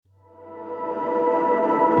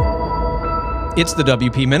It's the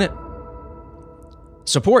WP Minute.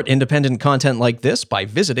 Support independent content like this by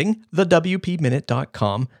visiting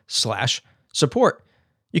thewpminute.com/support.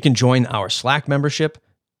 You can join our Slack membership,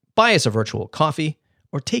 buy us a virtual coffee,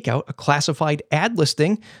 or take out a classified ad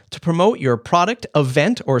listing to promote your product,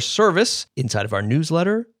 event, or service inside of our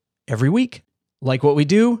newsletter every week. Like what we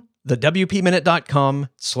do?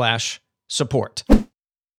 thewpminute.com/support.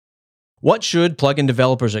 What should plugin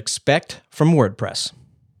developers expect from WordPress?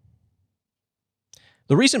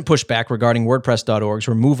 The recent pushback regarding WordPress.org's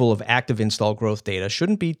removal of active install growth data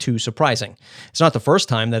shouldn't be too surprising. It's not the first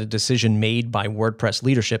time that a decision made by WordPress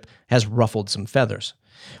leadership has ruffled some feathers.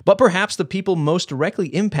 But perhaps the people most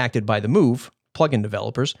directly impacted by the move, plugin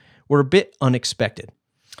developers, were a bit unexpected.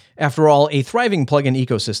 After all, a thriving plugin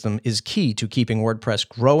ecosystem is key to keeping WordPress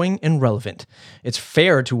growing and relevant. It's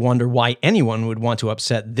fair to wonder why anyone would want to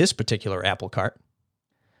upset this particular apple cart.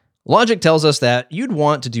 Logic tells us that you'd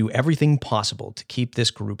want to do everything possible to keep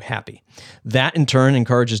this group happy. That, in turn,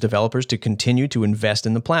 encourages developers to continue to invest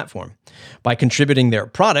in the platform. By contributing their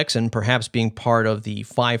products and perhaps being part of the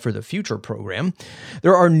Five for the Future program,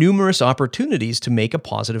 there are numerous opportunities to make a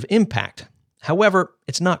positive impact. However,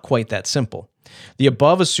 it's not quite that simple. The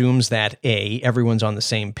above assumes that A, everyone's on the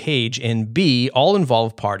same page, and B, all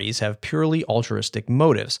involved parties have purely altruistic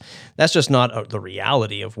motives. That's just not the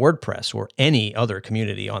reality of WordPress or any other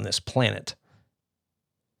community on this planet.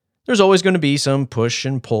 There's always going to be some push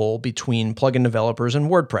and pull between plugin developers and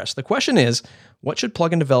WordPress. The question is, what should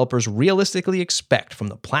plugin developers realistically expect from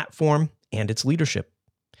the platform and its leadership?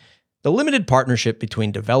 The limited partnership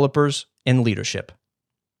between developers and leadership.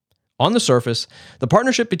 On the surface, the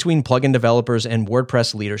partnership between plugin developers and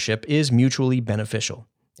WordPress leadership is mutually beneficial.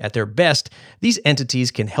 At their best, these entities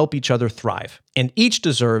can help each other thrive, and each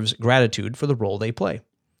deserves gratitude for the role they play.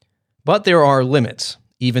 But there are limits.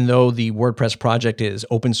 Even though the WordPress project is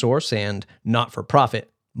open source and not for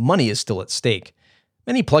profit, money is still at stake.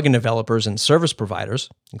 Many plugin developers and service providers,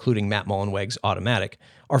 including Matt Mullenweg's Automatic,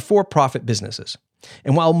 are for-profit businesses.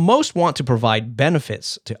 And while most want to provide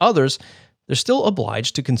benefits to others, they're still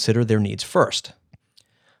obliged to consider their needs first.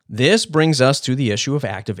 This brings us to the issue of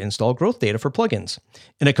active install growth data for plugins.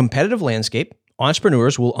 In a competitive landscape,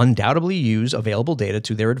 entrepreneurs will undoubtedly use available data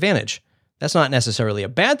to their advantage. That's not necessarily a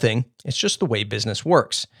bad thing, it's just the way business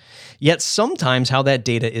works. Yet sometimes how that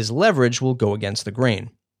data is leveraged will go against the grain.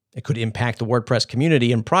 It could impact the WordPress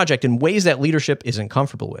community and project in ways that leadership isn't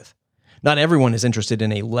comfortable with. Not everyone is interested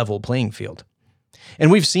in a level playing field.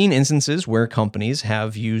 And we've seen instances where companies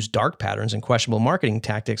have used dark patterns and questionable marketing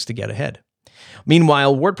tactics to get ahead.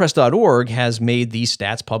 Meanwhile, WordPress.org has made these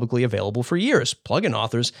stats publicly available for years. Plugin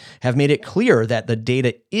authors have made it clear that the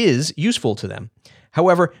data is useful to them.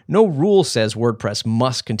 However, no rule says WordPress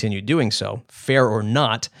must continue doing so. Fair or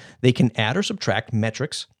not, they can add or subtract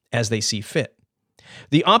metrics as they see fit.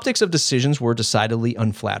 The optics of decisions were decidedly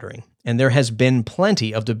unflattering, and there has been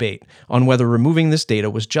plenty of debate on whether removing this data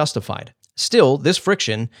was justified. Still, this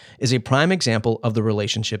friction is a prime example of the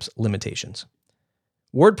relationship's limitations.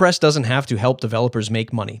 WordPress doesn't have to help developers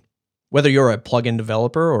make money. Whether you're a plugin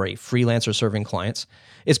developer or a freelancer serving clients,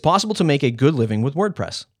 it's possible to make a good living with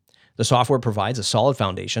WordPress. The software provides a solid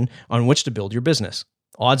foundation on which to build your business.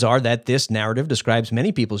 Odds are that this narrative describes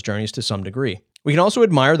many people's journeys to some degree. We can also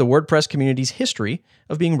admire the WordPress community's history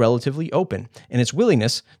of being relatively open and its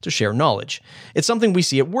willingness to share knowledge. It's something we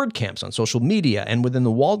see at WordCamps on social media and within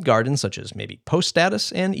the walled gardens such as maybe Post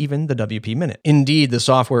Status and even the WP Minute. Indeed, the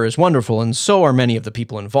software is wonderful and so are many of the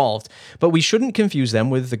people involved, but we shouldn't confuse them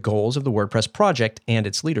with the goals of the WordPress project and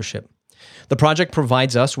its leadership. The project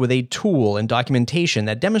provides us with a tool and documentation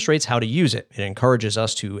that demonstrates how to use it. It encourages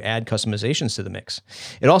us to add customizations to the mix.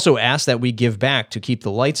 It also asks that we give back to keep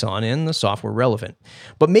the lights on and the software relevant.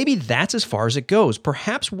 But maybe that's as far as it goes.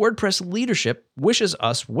 Perhaps WordPress leadership wishes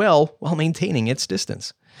us well while maintaining its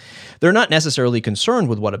distance. They're not necessarily concerned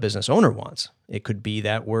with what a business owner wants. It could be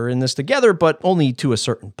that we're in this together, but only to a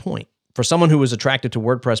certain point. For someone who was attracted to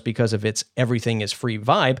WordPress because of its everything is free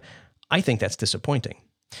vibe, I think that's disappointing.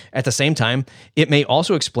 At the same time, it may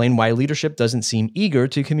also explain why leadership doesn't seem eager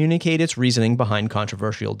to communicate its reasoning behind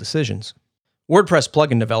controversial decisions. WordPress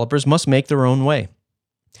plugin developers must make their own way.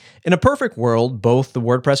 In a perfect world, both the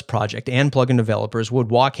WordPress project and plugin developers would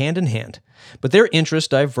walk hand in hand, but their interests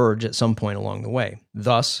diverge at some point along the way.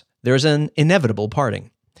 Thus, there's an inevitable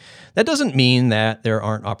parting. That doesn't mean that there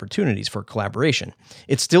aren't opportunities for collaboration.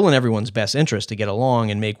 It's still in everyone's best interest to get along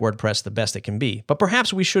and make WordPress the best it can be, but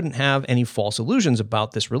perhaps we shouldn't have any false illusions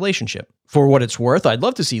about this relationship. For what it's worth, I'd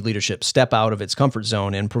love to see leadership step out of its comfort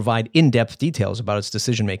zone and provide in-depth details about its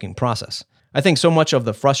decision-making process. I think so much of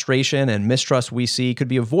the frustration and mistrust we see could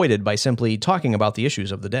be avoided by simply talking about the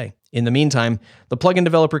issues of the day. In the meantime, the plugin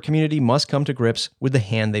developer community must come to grips with the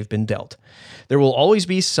hand they've been dealt. There will always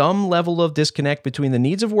be some level of disconnect between the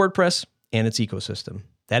needs of WordPress and its ecosystem.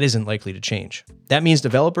 That isn't likely to change. That means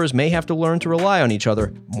developers may have to learn to rely on each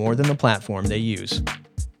other more than the platform they use.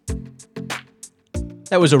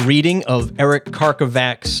 That was a reading of Eric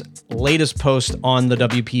Karkovac's latest post on the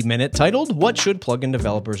WP Minute titled, "What Should Plugin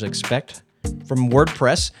Developers Expect from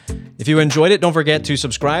WordPress?" If you enjoyed it, don't forget to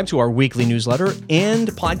subscribe to our weekly newsletter and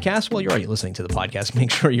podcast. Well, you're already listening to the podcast. Make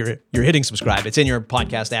sure you're hitting subscribe. It's in your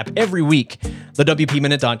podcast app every week.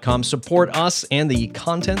 TheWPMinute.com. Support us and the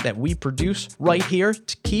content that we produce right here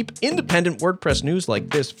to keep independent WordPress news like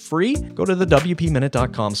this free. Go to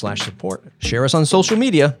TheWPMinute.com/support. Share us on social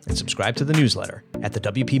media and subscribe to the newsletter at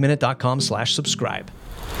TheWPMinute.com/subscribe.